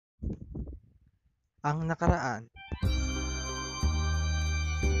Ang nakaraan.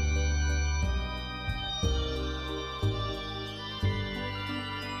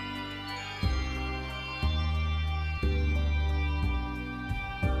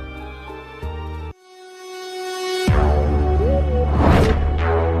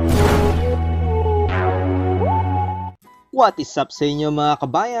 What is up sa inyo mga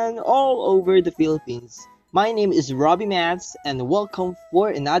kabayan all over the Philippines? My name is RobhieMattz and welcome for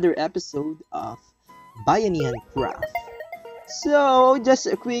another episode of Bayanihan Craft. So, just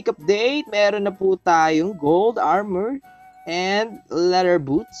a quick update. Meron na po tayong gold armor and leather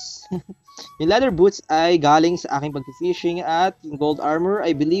boots. Yung leather boots ay galing sa aking pag-fishing at yung gold armor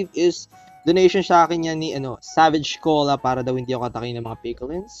I believe is donation sa akin yan ni Savage Cola para daw hindi ako atakin ng mga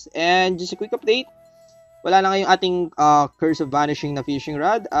pickles. And just a quick update. Wala na ngayong ating Curse of Vanishing na fishing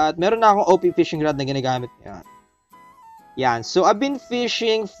rod at meron na akong OP fishing rod na ginagamit ngayon. Yan. So, I've been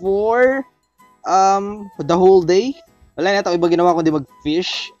fishing for the whole day. Wala na ito iba ginawa kundi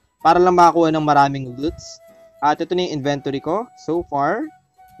mag-fish para lang makakuha ng maraming loots. At ito na yung inventory ko. So far,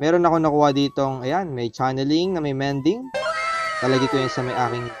 meron ako nakuha ditong, ayan, may channeling na may mending. Talagay ko yun sa may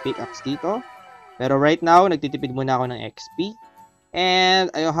aking pickaxe dito. Pero right now, nagtitipid muna ako ng XP. And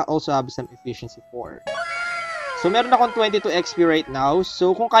I also have some efficiency 4. So, meron akong 22 XP right now.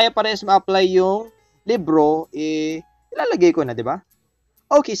 So, kung kaya parehas ma-apply yung libro, ilalagay ko na, di ba?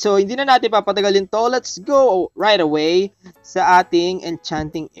 Okay, so hindi na natin papatagalin to. Let's go right away sa ating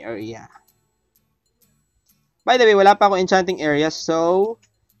enchanting area. By the way, wala pa akong enchanting area. So,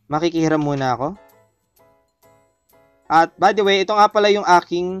 makikihiram muna ako. At by the way, ito nga pala yung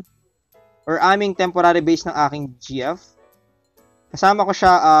aking or aming temporary base ng aking GF. Kasama ko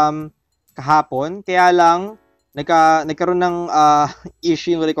siya kahapon. Kaya lang, nagkaroon ng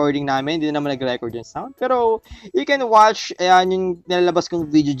issue yung recording namin. Hindi naman nag-record yung sound. Pero, you can watch ayan, yung nilalabas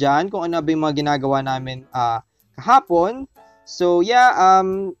kong video dyan. Kung ano ba yung mga ginagawa namin kahapon. So, yeah,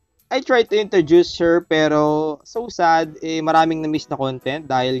 I tried to introduce her. Pero, so sad. Maraming na-miss na content.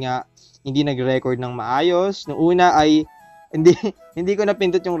 Dahil nga, hindi nag-record ng maayos. Noong una ay, hindi ko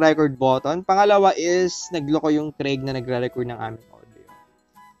napindot yung record button. Pangalawa is, nagloko yung Craig na nagre-record ng aming audio.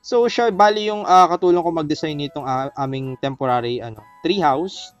 So, siya, bali yung katulong ko mag-design nitong aming temporary tree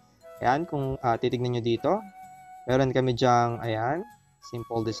house. Ayan, kung titignan nyo dito. Meron kami dyang, ayan,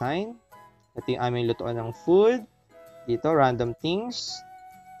 simple design. Ito yung aming lutuan ng food. Dito, random things.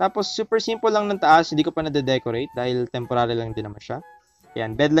 Tapos, super simple lang ng taas. Hindi ko pa na-decorate dahil temporary lang din naman siya.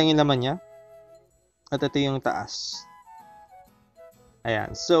 Ayan, bed lang yung laman niya. At ito yung taas.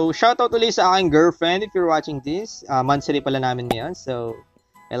 Ayan. So, shoutout ulit sa aking girlfriend if you're watching this. Monthsary pala namin ngayon. So,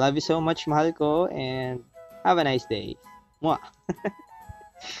 I love you so much, mahal ko, and have a nice day. Mwah!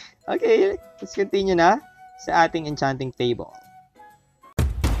 Okay, let's continue na sa ating enchanting table.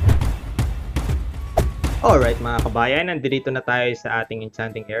 Alright mga kabayan, nandito na tayo sa ating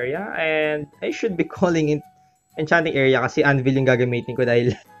enchanting area, and I should be calling it enchanting area kasi anvil yung gagamitin ko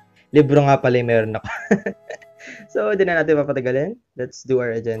dahil libro nga pala yung meron ako. So, di na natin papatagalin. Let's do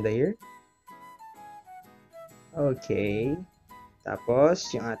our agenda here. Okay. Tapos,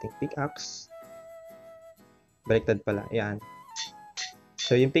 yung ating pickaxe. Baliktad pala. Ayan.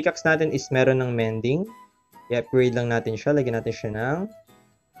 So, yung pickaxe natin is meron ng mending. I-upgrade lang natin siya. Lagyan natin siya ng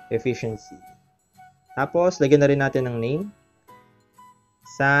efficiency. Tapos, lagyan na rin natin ng name.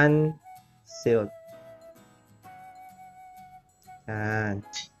 Sun Silk. Ayan.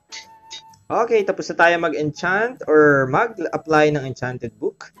 Okay, tapos na tayo mag-enchant or mag-apply ng enchanted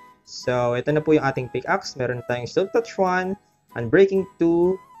book. So, ito na po yung ating pickaxe. Meron tayong Silk Touch 1, Unbreaking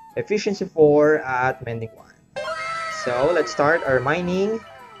 2, Efficiency 4, at Mending 1. So, let's start our mining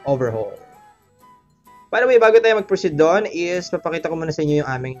overhaul. By the way, bago tayo mag-proceed doon, is papakita ko muna sa inyo yung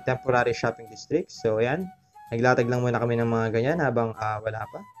aming temporary shopping district. So, ayan. Naglatag lang muna kami ng mga ganyan habang wala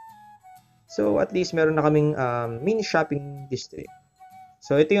pa. So, at least meron na kaming mini shopping district.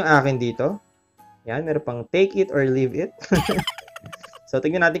 So, ito yung akin dito. Ayan, meron pang take it or leave it. So,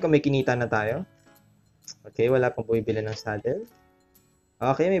 tingnan natin kung may kinita na tayo. Okay, wala pang bumibili ng saddle.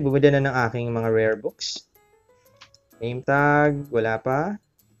 Okay, may bumili na ng aking mga rare books. Name tag, wala pa.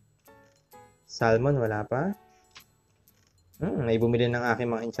 Salmon, wala pa. May bumili ng aking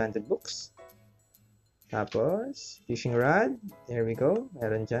mga enchanted books. Tapos, fishing rod. There we go.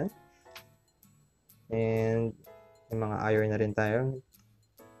 Meron dyan. And, may mga iron na rin tayo.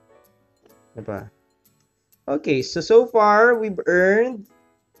 Ano pa? Okay, so far, we've earned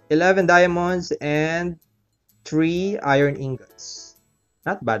 11 diamonds and 3 iron ingots.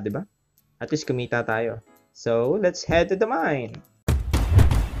 Not bad, diba? At least kumita tayo. So, let's head to the mine.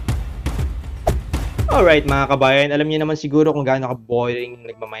 Alright mga kabayan, alam niyo naman siguro kung gaano ka-boring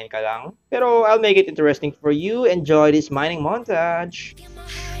nagmamine ka lang. Pero I'll make it interesting for you. Enjoy this mining montage.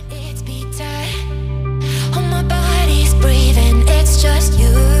 It's just you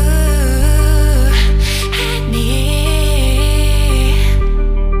and me.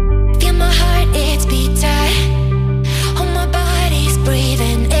 Feel my heart, it's beat tight. Oh, my body's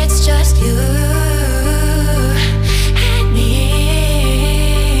breathing. It's just you and me.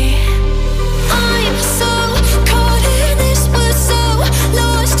 I'm so caught in this, but so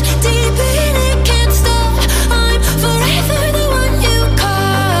lost deep in it, can't stop. I'm forever the one you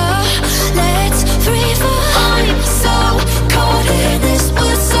call. Let's free fall. I'm so caught in this,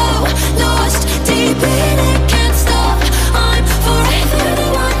 but so lost deep in it, can't stop. I'm forever the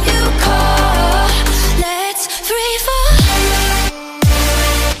one you call. Let's free fall.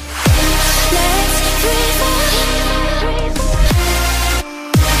 Let's free fall.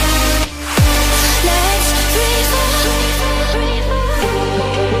 Let's free fall. Let's free fall.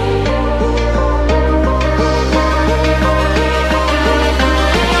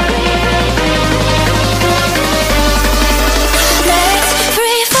 Let's free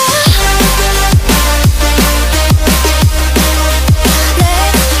fall.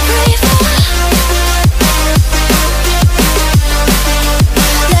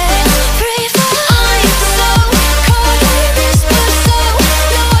 Let's free fall. I'm so caught in this, but so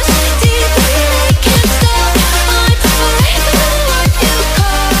lost deep in it, can't stop. I'm forever the one you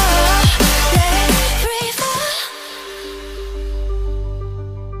call. Let's free fall.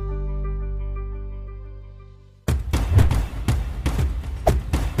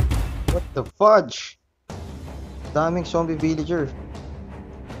 What the fudge? Daming zombie villager.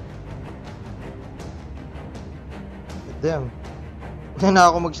 Damn. Wala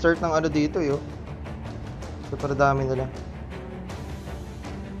na ako mag-start ng ano dito, yo. Super dami nila.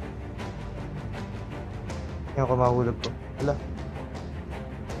 Yan ko mahulog ko. Hala.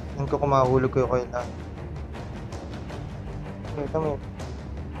 Yan ko mahulog ko yung coin na. Okay, come here.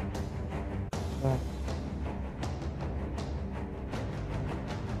 Yan.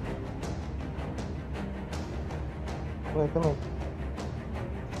 Come here.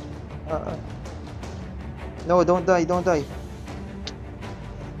 No, don't die, don't die.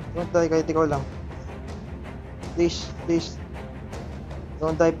 Don't die, kahit ikaw lang. Please, please.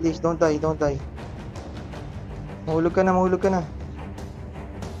 Don't die, please, don't die, don't die. Mahulog ka na, mahulog ka na.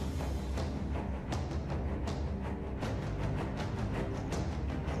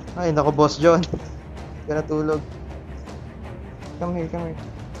 Ay, naku, Boss John. Hindi ka natulog. Come here, come here.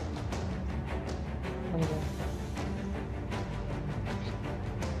 Come here.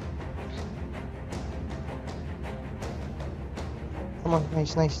 Come on,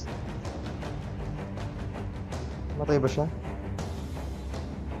 nice, nice. Matay ba siya?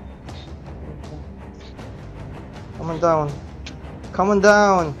 Come on down. Come on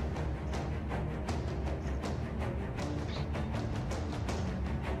down.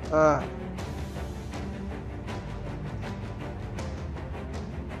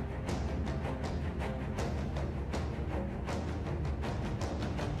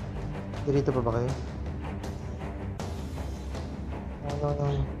 Dito pa ba kayo?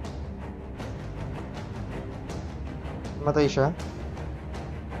 No. Matay siya?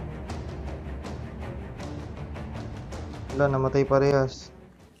 Wala, namatay parehas.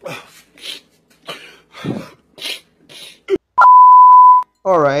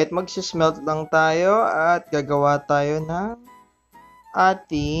 Alright, magsismelt lang tayo at gagawa tayo ng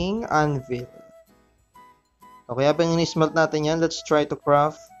ating anvil. Okay, habang ini-smelt natin yan, let's try to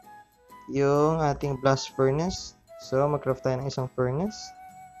craft yung ating blast furnace. So, mag-craft tayo ng isang furnace.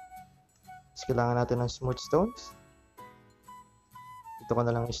 Tapos kailangan natin ng smooth stones. Ito ko na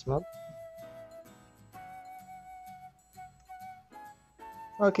lang i-smelt.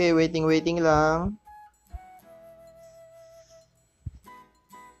 Okay, waiting lang.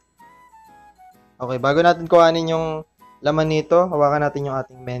 Okay, bago natin kuhanin yung laman nito, hawakan natin yung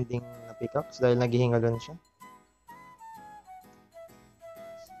ating mending na pickaxe dahil naghihingalon siya.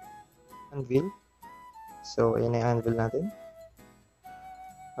 Anvil. So, ayan na yung anvil natin.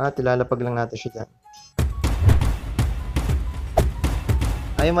 At ilalapag lang natin siya dyan.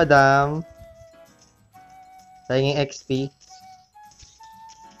 Ay, madam. Sayang yung XP.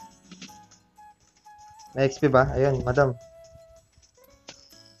 May XP ba? Ayun, madam.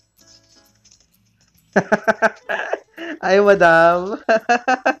 Ay, madam.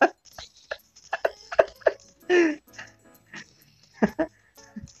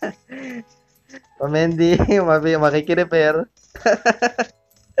 Pamendi, makikirepair.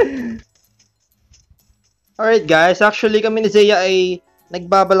 Alright guys, actually kami ni Zaya ay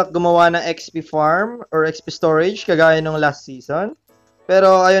nagbabalak gumawa ng XP farm or XP storage kagaya nung last season.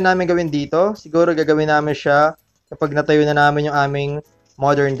 Pero ayaw namin gawin dito. Siguro gagawin namin siya kapag natayo na namin yung aming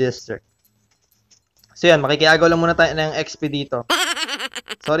modern district. So yan, makikiagaw lang muna tayo ng XP dito.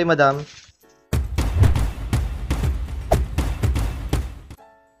 Sorry, madam.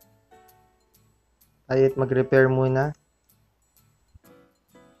 Ayot mag-repair muna.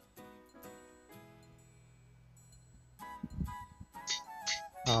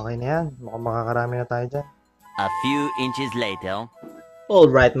 Okay na yan. Mukhang makakarami na tayo dyan. A few inches later.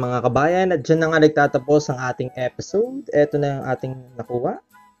 Alright mga kabayan, at dyan na nga nagtatapos ang ating episode. Ito na yung ating nakuha.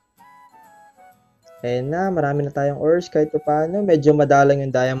 Ayan na, marami na tayong ores kahit pa paano. Medyo madalang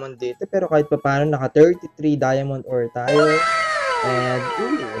yung diamond dito, pero kahit pa paano naka 33 diamond ore tayo. And,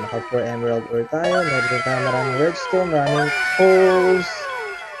 naka 4 emerald ore tayo. Meron din tayo maraming redstone, maraming coals.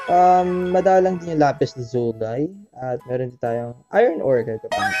 Madalang din yung lapis lazuli. At meron din tayong iron ore kahit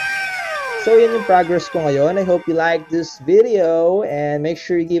pa paano. So, yun yung progress ko ngayon. I hope you like this video and make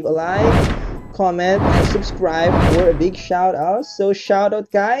sure you give a like, comment, and subscribe for a big shout out. So, shout out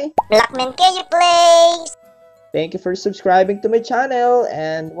kay Blackman kayo, please! Thank you for subscribing to my channel.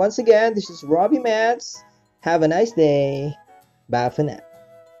 And once again, this is RobhieMattz. Have a nice day. Bye for now.